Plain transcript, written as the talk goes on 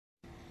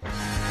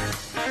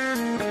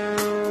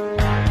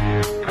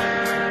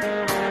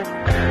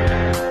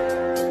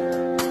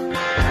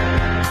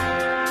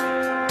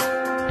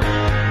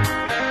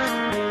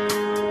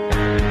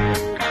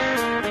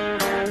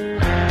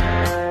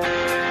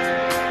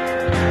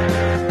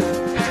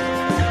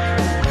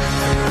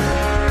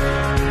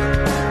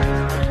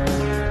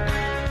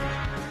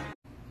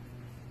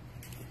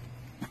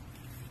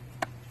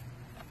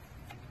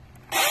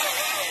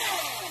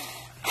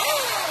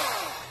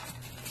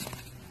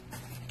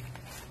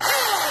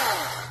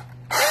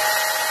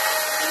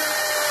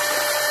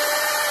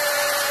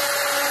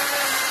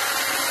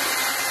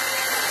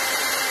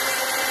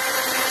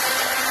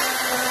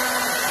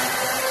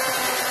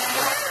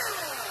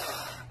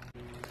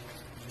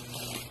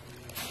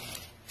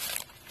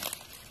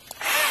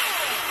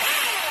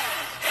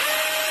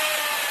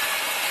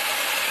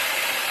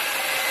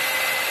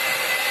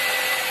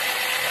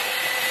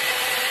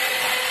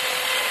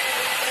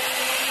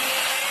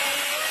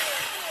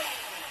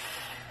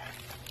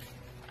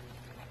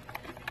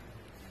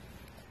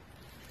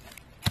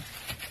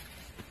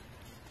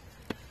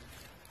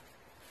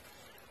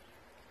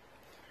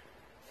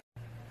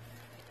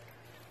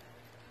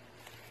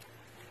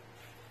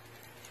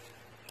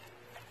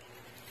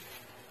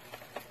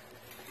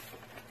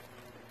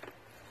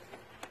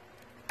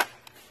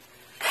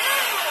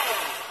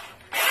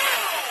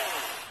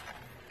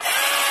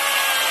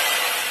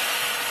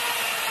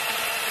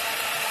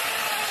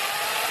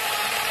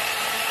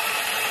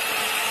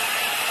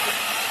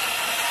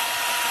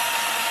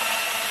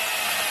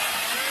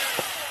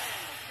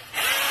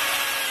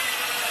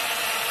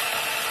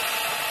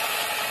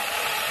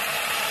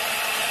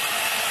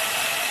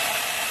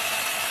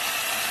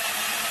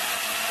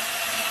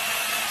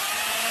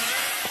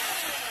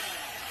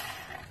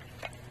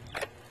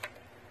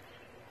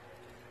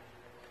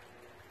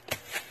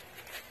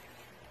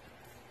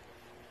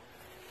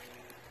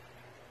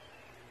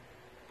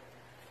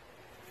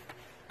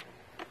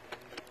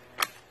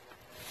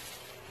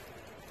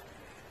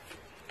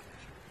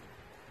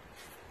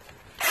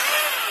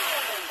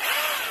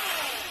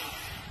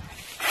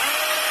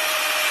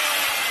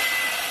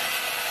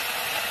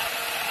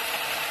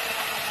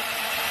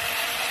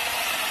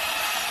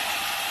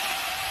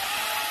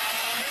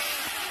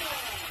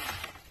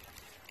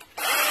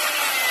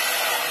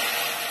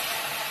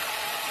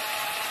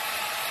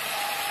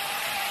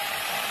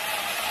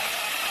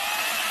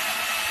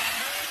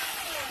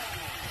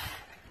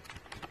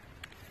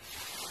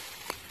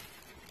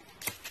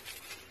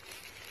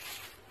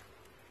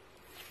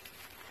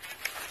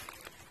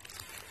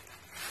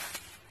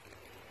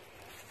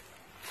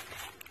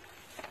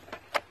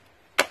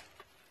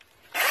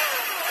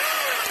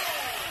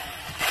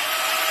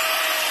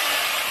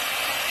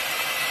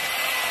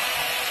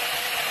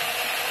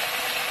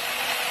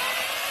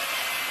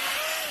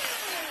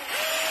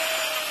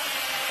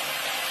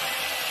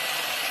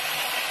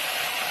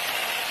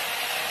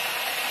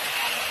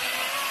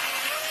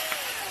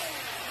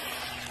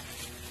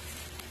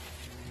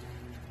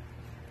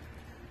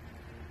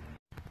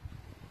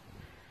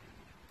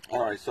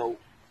Alright, so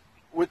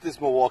with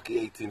this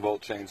Milwaukee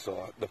 18-volt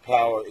chainsaw, the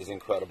power is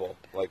incredible,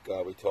 like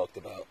we talked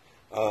about.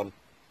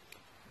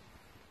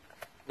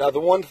 Now, the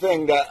one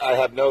thing that I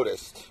have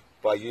noticed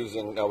by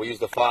using, we use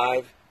the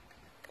 5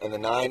 and the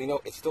 9,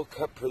 it still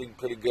cut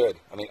pretty good.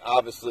 I mean,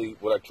 obviously,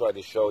 what I tried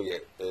to show you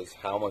is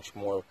how much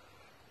more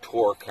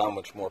torque, how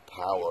much more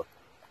power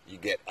you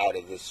get out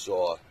of this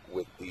saw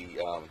with the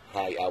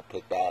high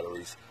output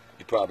batteries.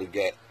 You probably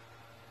get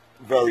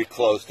very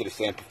close to the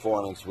same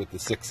performance with the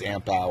 6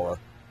 amp hour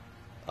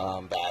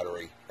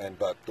battery.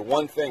 But the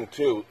one thing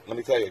too, let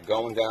me tell you,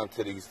 going down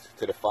to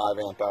the 5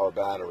 amp hour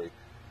battery,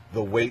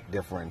 the weight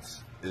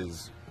difference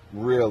is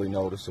really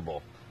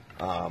noticeable.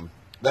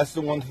 That's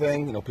the one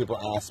thing, people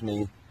ask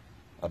me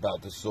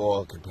about the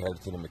saw compared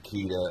to the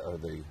Makita or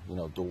the,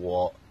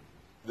 DeWalt.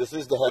 This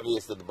is the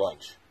heaviest of the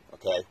bunch,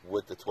 okay,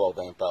 with the 12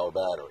 amp hour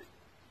battery.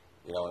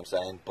 You know what I'm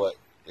saying? But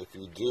if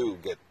you do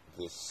get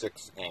this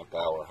 6 amp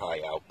hour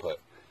high output,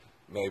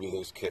 maybe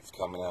there's kits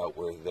coming out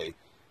where they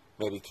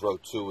maybe throw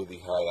 2 of the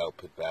high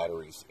output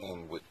batteries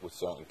in with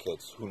certain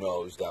kits. Who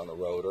knows, down the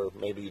road, or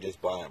maybe you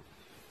just buy them.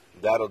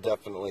 That'll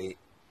definitely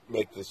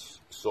make this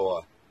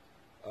saw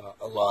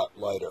a lot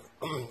lighter.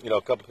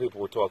 A couple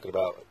people were talking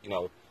about,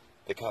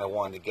 they kind of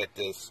wanted to get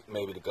this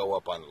maybe to go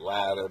up on the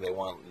ladder. They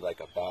want like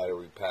a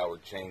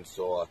battery-powered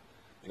chainsaw,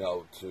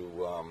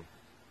 to,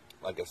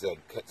 like I said,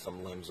 cut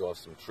some limbs off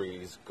some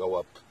trees, go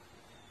up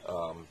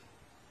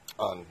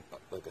on,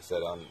 like I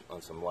said,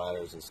 on some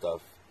ladders and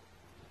stuff.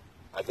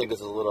 I think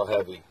it's a little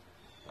heavy.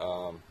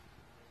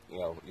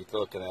 You're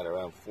looking at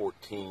around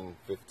 14,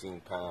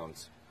 15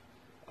 pounds.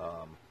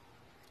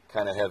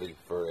 Kind of heavy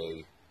for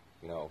a,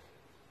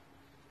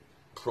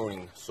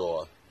 pruning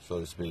saw, so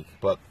to speak.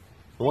 But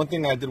the one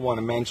thing I did want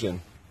to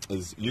mention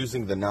is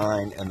using the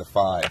 9 and the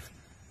 5.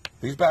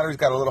 These batteries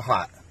got a little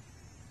hot.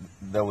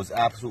 There was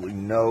absolutely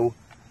no,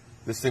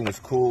 this thing was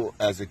cool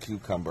as a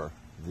cucumber,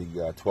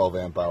 the 12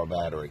 amp hour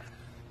battery.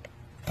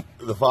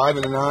 The 5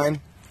 and the 9,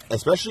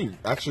 especially,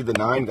 actually the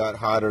 9 got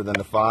hotter than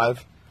the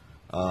 5,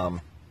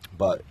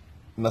 but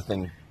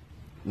nothing,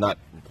 not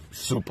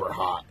super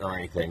hot or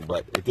anything,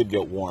 but it did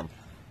get warm.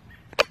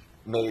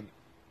 Made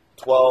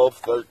 12,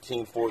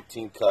 13,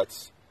 14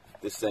 cuts.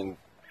 This thing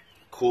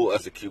cool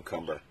as a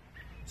cucumber.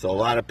 So a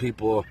lot of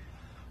people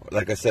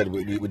like I said,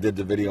 we did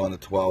the video on the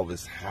 12,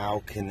 is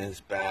how can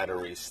this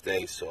battery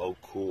stay so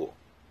cool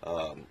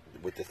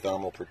with the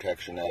thermal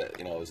protection that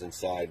is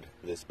inside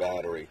this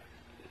battery.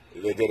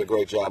 They did a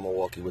great job,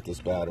 Milwaukee, with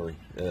this battery.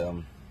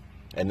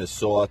 And the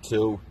saw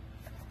too,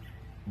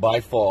 by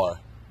far,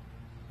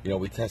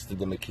 we tested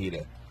the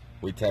Makita,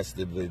 we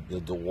tested the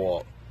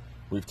DeWalt,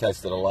 we've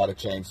tested a lot of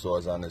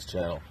chainsaws on this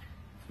channel.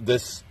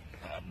 This,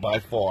 by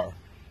far,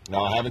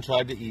 now I haven't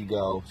tried the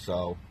Ego,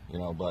 so,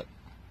 but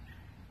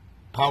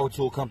power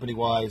tool company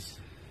wise,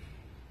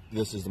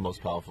 this is the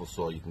most powerful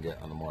saw you can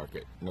get on the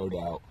market, no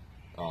doubt.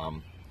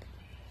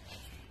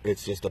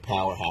 It's just a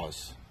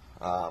powerhouse.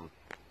 And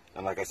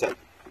like I said,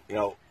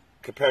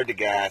 compared to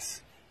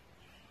gas,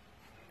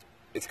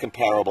 it's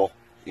comparable.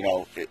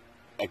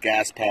 A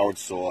gas-powered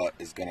saw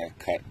is going to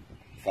cut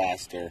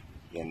faster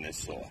than this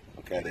saw.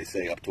 Okay, they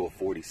say up to a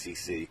 40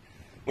 cc,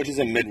 which is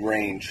a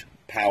mid-range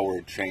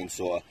powered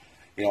chainsaw.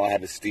 I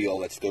have a steel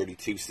that's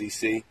 32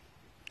 cc,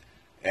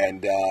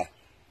 and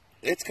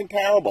it's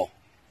comparable.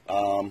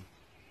 But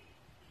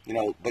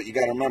you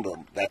got to remember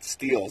that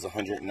steel is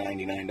 $199,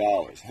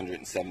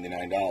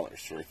 $179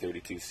 for a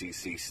 32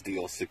 cc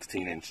steel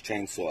 16-inch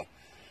chainsaw.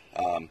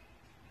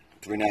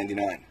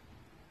 $399.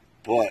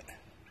 But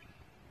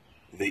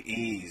the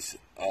ease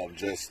of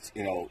just,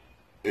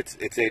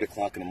 it's 8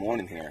 o'clock in the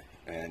morning here,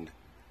 and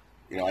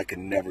I could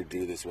never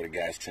do this with a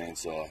gas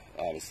chainsaw,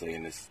 obviously,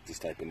 in this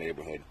type of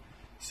neighborhood.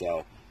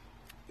 So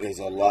there's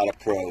a lot of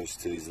pros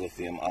to these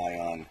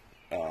lithium-ion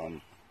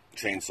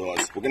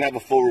chainsaws. We're gonna have a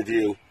full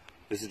review.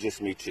 This is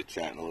just me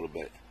chit-chatting a little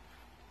bit.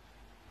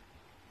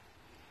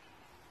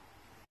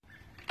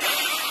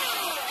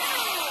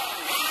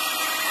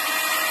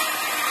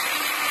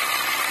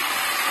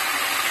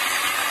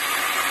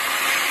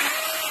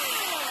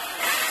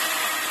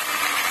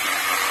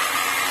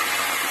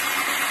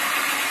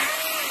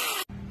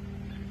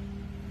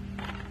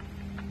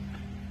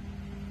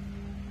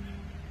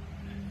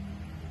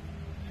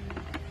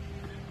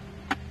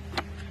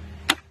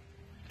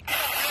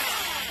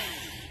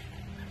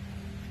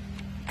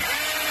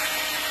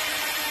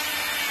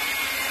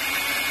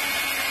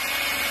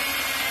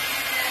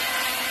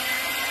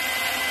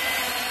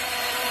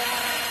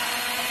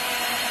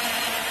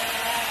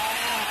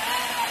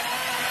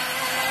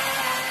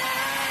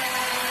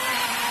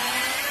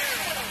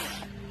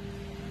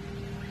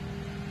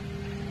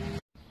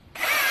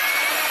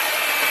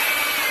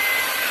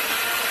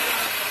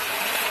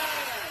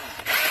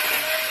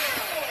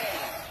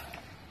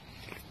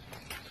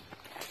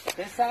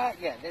 This side?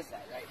 Yeah, this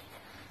side, right.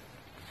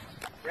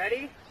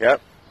 Ready?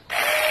 Yep.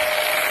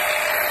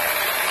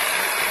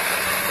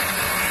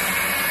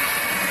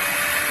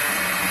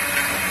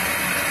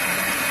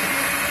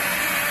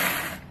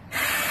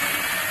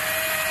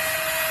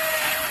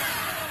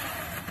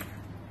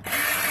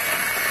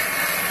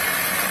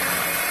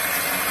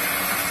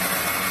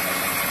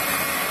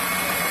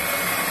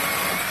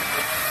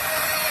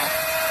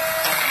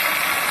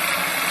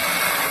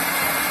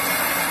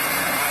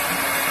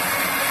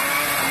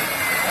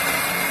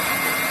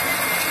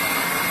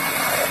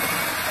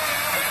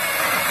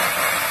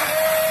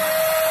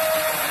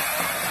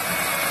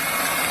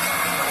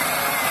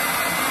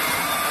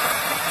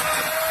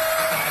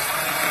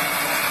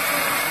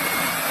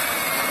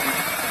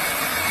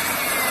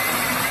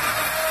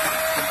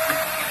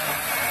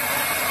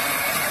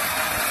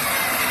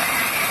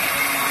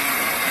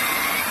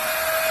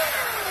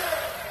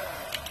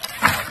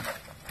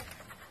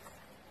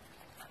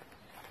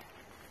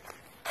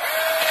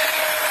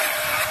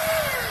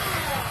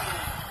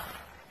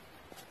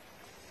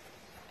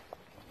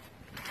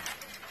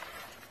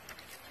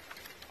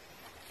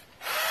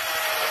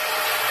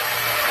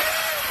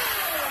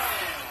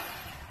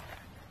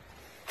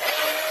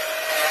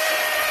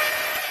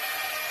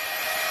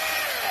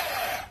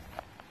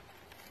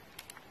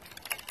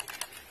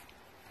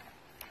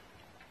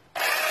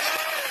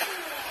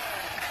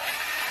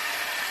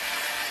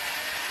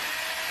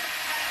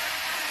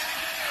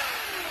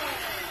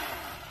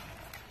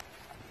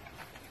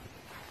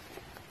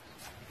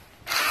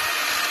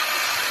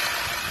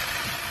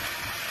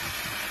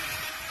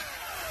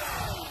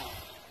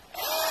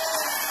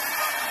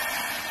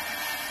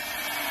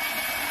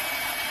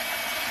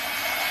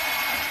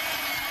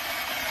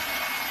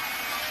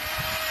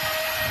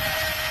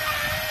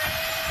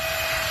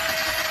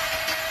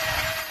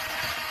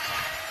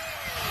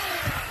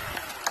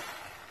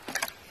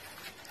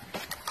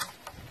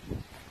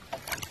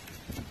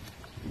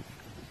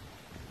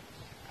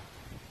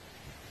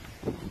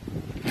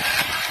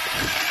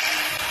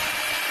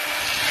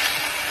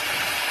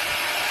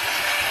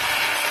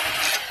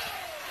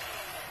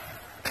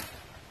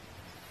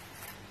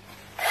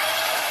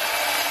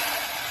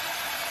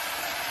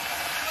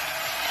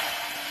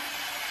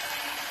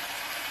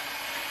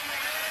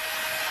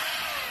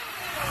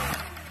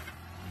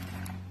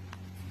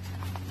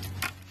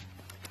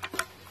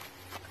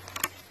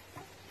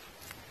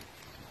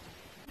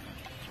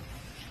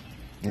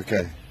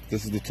 Okay,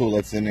 this is the tool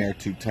that's in there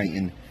to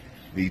tighten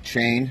the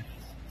chain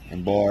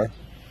and bar.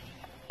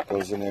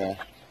 Goes in there.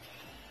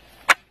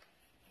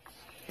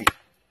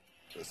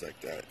 just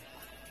like that.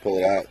 Pull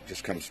it out,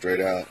 just comes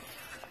straight out.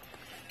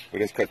 We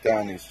just cut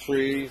down these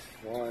trees,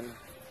 1,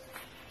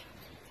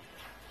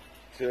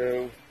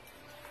 2,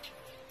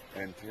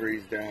 and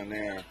 3's down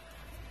there.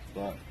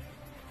 But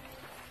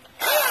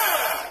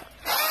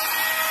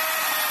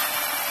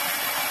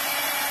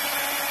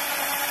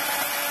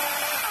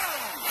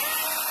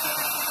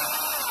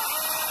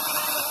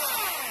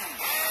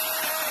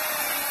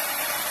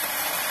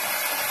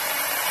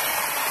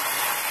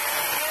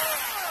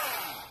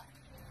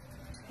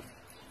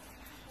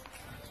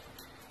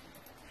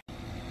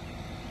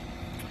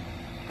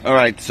all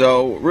right,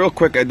 so real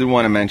quick, I did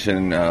want to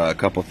mention a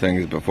couple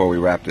things before we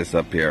wrap this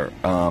up here.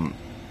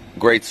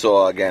 Great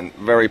saw, again,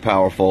 very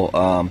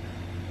powerful.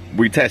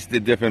 We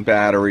tested different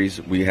batteries.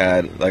 We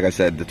had, like I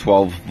said, the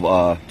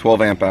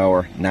 12 amp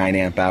hour, 9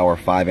 amp hour,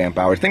 5 amp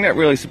hour. The thing that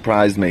really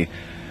surprised me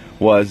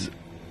was,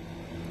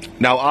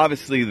 now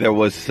obviously there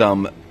was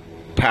some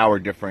power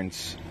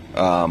difference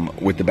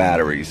with the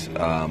batteries,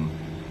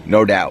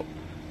 no doubt.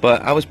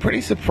 But I was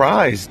pretty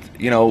surprised,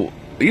 you know,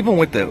 even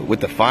with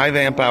the 5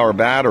 amp hour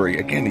battery.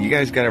 Again, you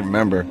guys got to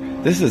remember,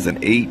 this is an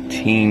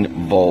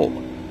 18 volt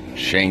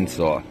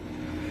chainsaw.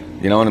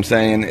 You know what I'm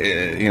saying?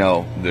 You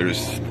know,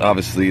 there's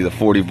obviously the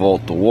 40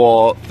 volt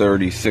DeWalt,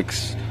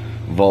 36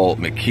 volt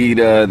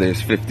Makita,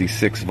 there's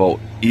 56 volt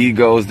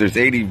Egos, there's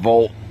 80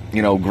 volt,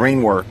 you know,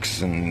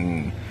 Greenworks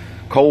and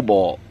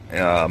Cobalt,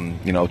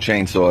 you know,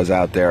 chainsaws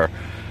out there.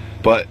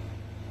 But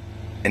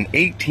an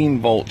 18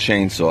 volt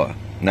chainsaw.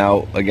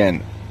 Now,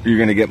 again, you're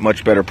going to get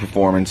much better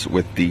performance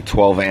with the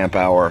 12 amp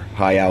hour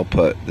high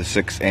output, the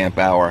 6 amp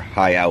hour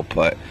high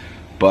output.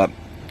 But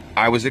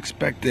I was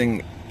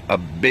expecting a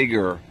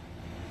bigger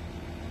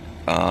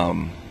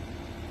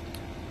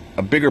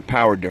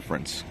power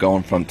difference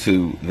going from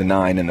to the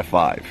 9 and the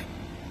 5.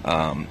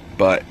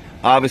 But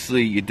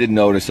obviously you did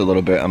notice a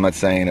little bit. I'm not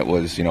saying it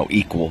was, you know,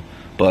 equal,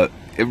 but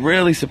it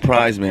really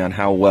surprised me on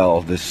how well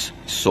this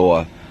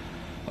saw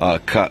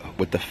cut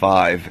with the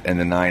 5 and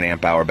the 9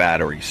 amp hour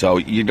battery. So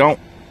you don't,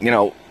 you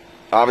know,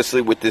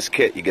 obviously with this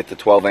kit you get the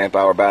 12 amp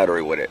hour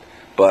battery with it,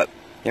 but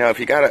you know, if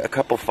you got a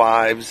couple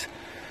 5s,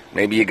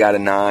 maybe you got a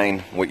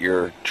 9 with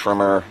your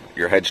trimmer,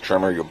 your hedge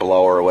trimmer, your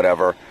blower or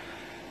whatever,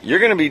 you're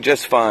gonna be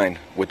just fine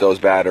with those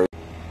batteries.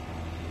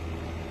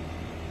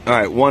 All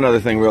right, one other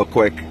thing real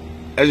quick.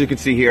 As you can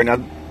see here, now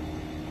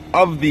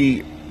of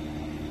the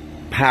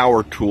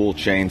power tool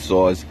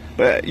chainsaws,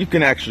 but you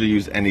can actually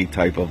use any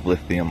type of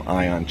lithium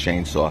ion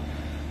chainsaw.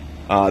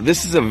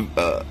 This is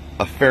a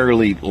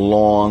fairly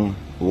long,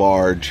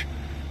 large,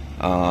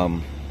 I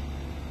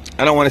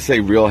don't want to say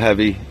real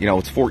heavy, you know,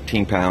 it's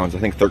 14 pounds, I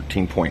think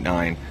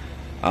 13.9.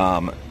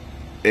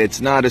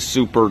 It's not a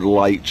super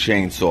light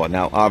chainsaw.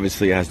 Now,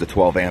 obviously it has the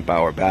 12 amp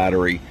hour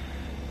battery.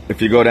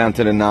 If you go down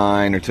to the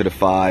 9 or to the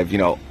 5, you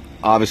know,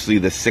 obviously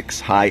the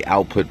 6 high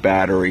output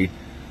battery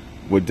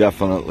would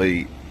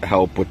definitely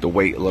help with the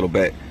weight a little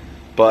bit.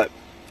 But,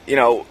 you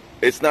know,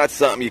 it's not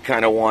something you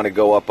kind of want to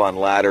go up on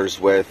ladders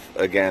with.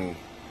 Again,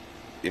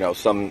 you know,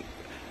 some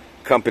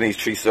companies,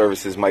 tree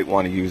services, might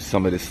want to use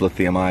some of this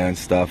lithium ion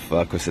stuff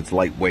because it's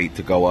lightweight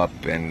to go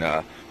up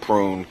and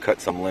prune, cut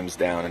some limbs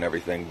down and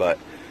everything. But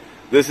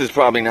this is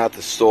probably not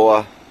the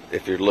saw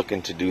if you're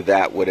looking to do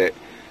that with it.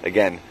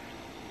 Again,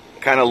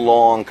 kind of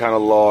long, kind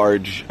of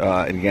large,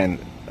 and again,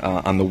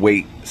 on the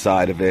weight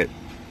side of it,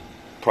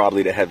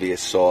 probably the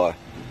heaviest saw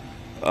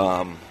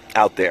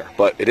out there.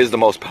 But it is the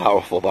most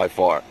powerful by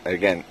far.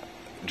 Again,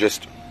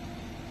 just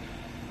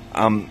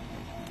I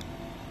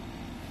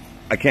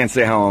can't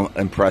say how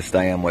impressed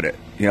I am with it.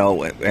 You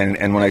know,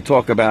 and when I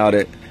talk about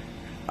it,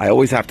 I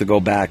always have to go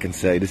back and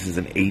say this is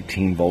an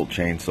 18 volt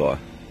chainsaw.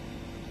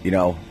 You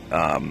know,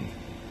 I'm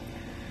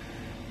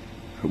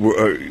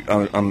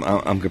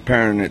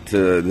comparing it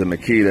to the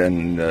Makita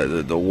and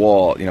the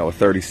DeWalt, you know, a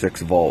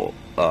 36 volt.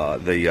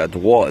 The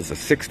DeWalt is a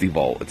 60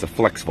 volt. It's a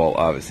flex volt,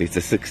 obviously. It's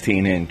a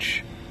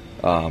 16-inch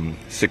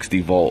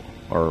 60 volt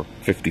or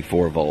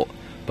 54 volt,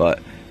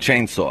 but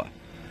chainsaw.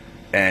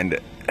 And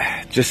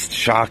just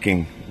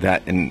shocking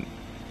that an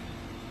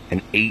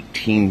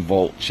 18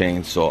 volt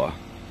chainsaw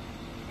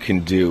can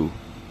do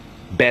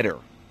better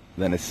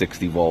than a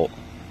 60 volt.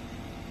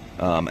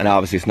 And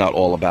obviously it's not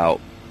all about,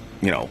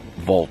 you know,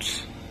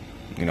 volts,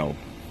 you know,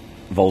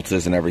 volts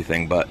and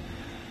everything, but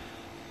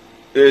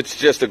it's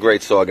just a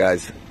great saw,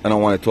 guys. I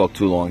don't want to talk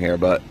too long here,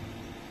 but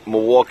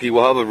Milwaukee,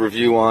 we'll have a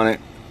review on it,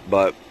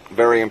 but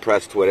very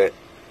impressed with it.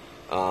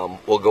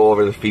 We'll go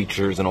over the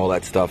features and all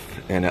that stuff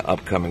in an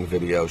upcoming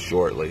video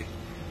shortly.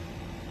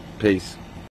 Peace.